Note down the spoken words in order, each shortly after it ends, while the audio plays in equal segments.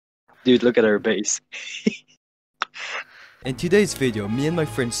Dude, look at our base. In today's video, me and my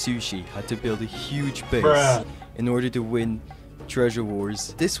friend Sushi had to build a huge base in order to win treasure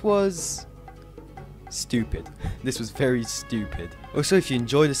wars. This was stupid. This was very stupid. Also, if you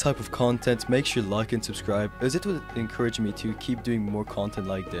enjoy this type of content, make sure to like and subscribe, as it would encourage me to keep doing more content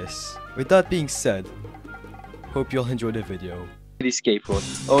like this. With that being said, hope you all enjoyed the video. Escape road.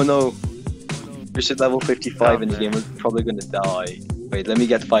 Oh no. You're at level 55 in the game, we're probably gonna die. Wait, let me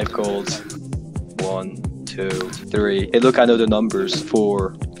get 5 golds. 1, 2, 3. Hey look, I know the numbers.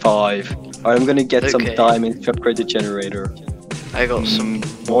 4, 5. Alright, I'm gonna get some diamonds to upgrade the generator. I got some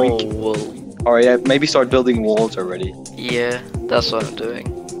more wool. Alright, yeah, maybe start building walls already. Yeah, that's what I'm doing.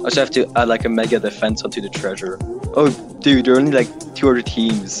 I just have to add like a mega defense onto the treasure. Oh dude, there are only like 2 other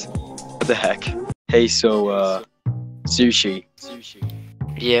teams. What the heck? Hey, so Sushi.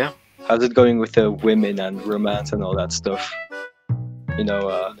 Yeah? How's it going with the women and romance and all that stuff? You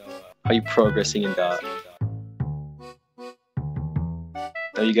know, how you progressing in that?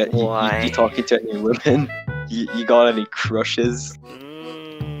 Are you talking to any women? You got any crushes?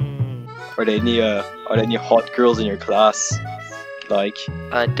 Are there any hot girls in your class? Like?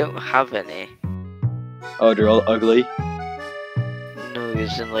 I don't have any. Oh, they're all ugly? No,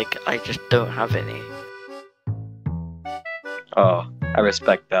 as in like, I just don't have any. Oh, I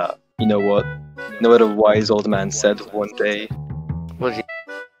respect that. You know what? You know what a wise old man said one day? What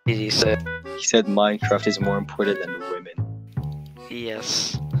did he say? He said Minecraft is more important than women.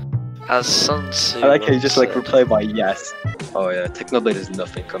 Yes. As Sun Tzu I like how you just like said. reply by yes. Oh yeah, Technoblade is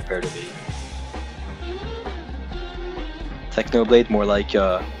nothing compared to me. Technoblade more like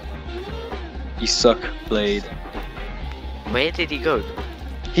you suck, Blade. Where did he go?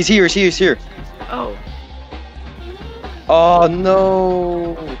 He's here, he's here. Oh. Oh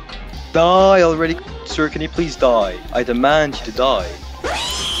no! Die already, sir, can you please die? I demand you to die.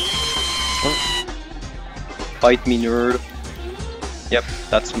 Bite me, nerd. Yep,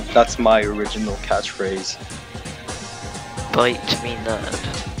 that's my original catchphrase. Bite me, nerd.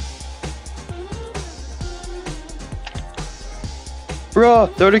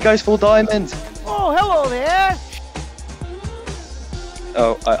 Bruh, the other guy's full diamond! Oh, hello there!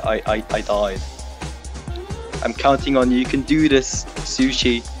 Oh, I died. I'm counting on you, you can do this,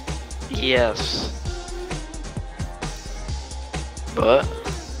 Sushi. Yes. But?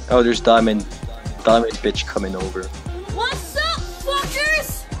 Oh, there's diamond bitch coming over. What's up,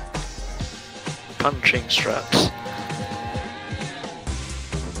 fuckers? Punching straps.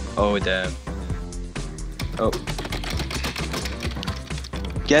 Oh damn. Oh.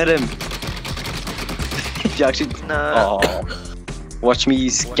 Get him! You actually... No. Oh. Watch me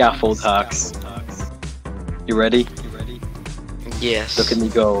use scaffold hacks. You ready? Yes. Look at me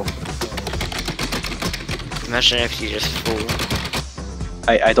go. Imagine if you just fall.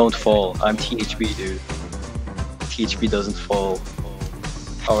 I don't fall. I'm THB, dude. THB doesn't fall.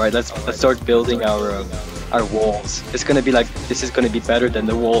 Alright, let's start building our walls. This is gonna be better than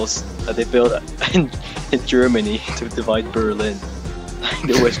the walls that they built in Germany to divide Berlin.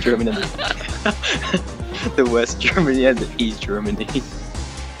 The West Germany and the West Germany and the East Germany.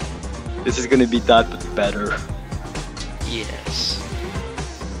 This is gonna be that but better. Yes.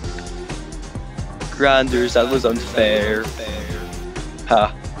 Granders, that was unfair.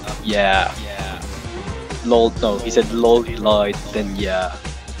 Ha. Yeah. Lol, no, he said lol, he lied, then yeah.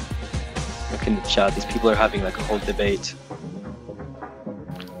 Look in the chat, these people are having like a whole debate.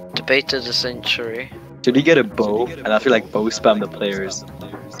 Debate of the century. Should we get a bow? And I feel like bow spam the players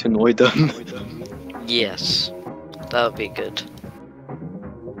to annoy them. Yes. That would be good.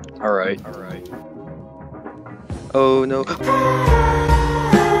 Alright. Oh no.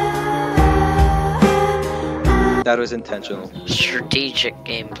 That was intentional. Strategic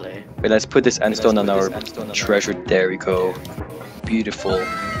gameplay. Wait, let's put this endstone on our treasure. There we go. Beautiful.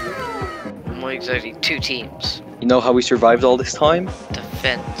 More exactly, 2 teams. You know how we survived all this time?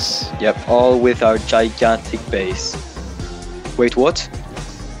 Defense. Yep, all with our gigantic base. Wait, what?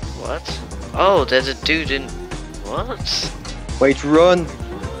 What? Oh, there's a dude in... What? Wait, run!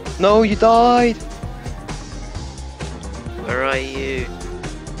 No, you died! Where are you?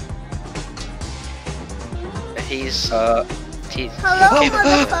 He's... Hello,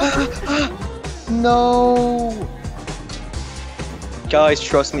 motherfucker! No! Guys,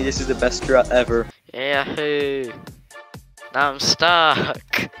 trust me, this is the best strat ever. Yahoo! Now I'm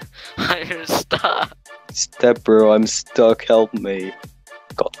stuck! I'm stuck! Step bro, I'm stuck, help me.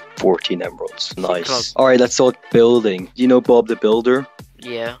 Got 14 emeralds, nice. Alright, let's start building. Do you know Bob the Builder?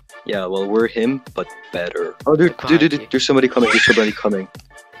 Yeah. Yeah, well, we're him, but better. Oh, there's somebody coming,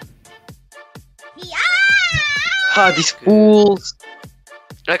 Yeah! Ha, these fools!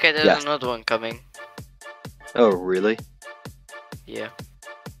 Okay, there's Yeah. another one coming. Oh, really? Yeah.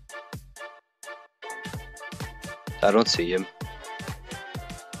 I don't see him.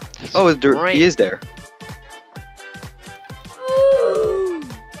 Oh, there, Right. he is there.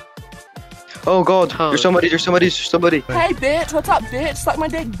 Oh god, Oh. there's somebody, there's somebody, there's somebody. Hey bitch, what's up bitch? Suck my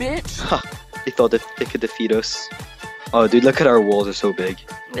dick bitch. Ha! They thought that they could defeat us. Oh dude, look at our walls, are so big.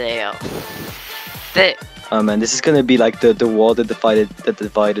 They are. They. Oh man, this is gonna be like the wall that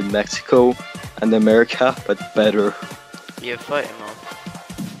divided Mexico and America, but better. You fight him off.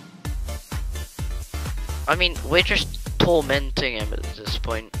 I mean, we're just tormenting him at this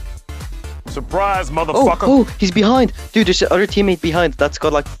point. Surprise, Oh, motherfucker! oh, he's behind! Dude, there's the other teammate behind that's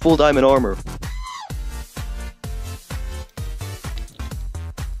got like full diamond armor.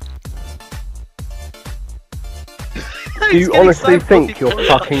 Do you honestly think you're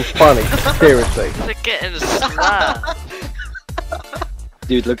fucking funny? Seriously. They're getting slammed.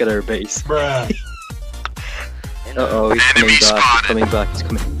 Dude, look at our base. Bruh. You know? Uh-oh, he's coming back, he's coming back, he's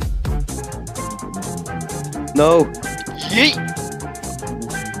coming. No! Yeet!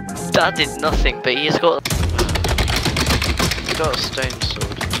 That did nothing, but he's got a stone sword.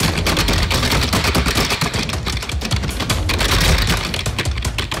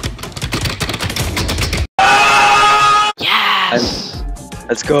 Yes!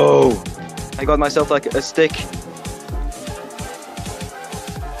 Let's go! I got myself like a stick.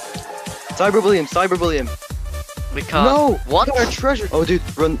 Cyberbully him, cyberbully him. We can't. No! What? We got our treasure! Oh dude,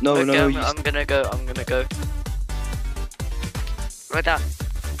 run, no, Okay, no, no, I'm gonna go, I'm gonna go. Right down.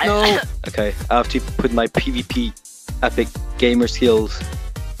 No! Okay, I have to put my PvP epic gamer skills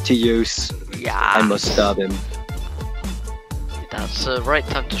to use. Yeah. I must stab him. That's the right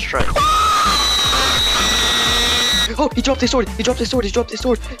time to strike. Oh, he dropped his sword! He dropped his sword! He dropped his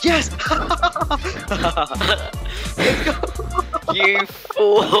sword! Yes! You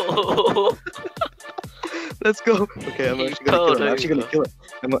fool! Let's go! Okay, I'm actually gonna kill him. I'm actually gonna kill him.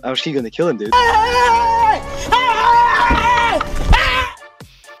 I'm actually gonna kill him, dude.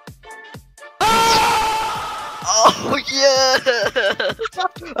 Oh yeah!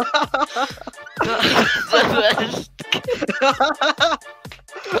 That's the best.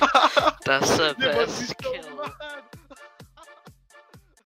 That's the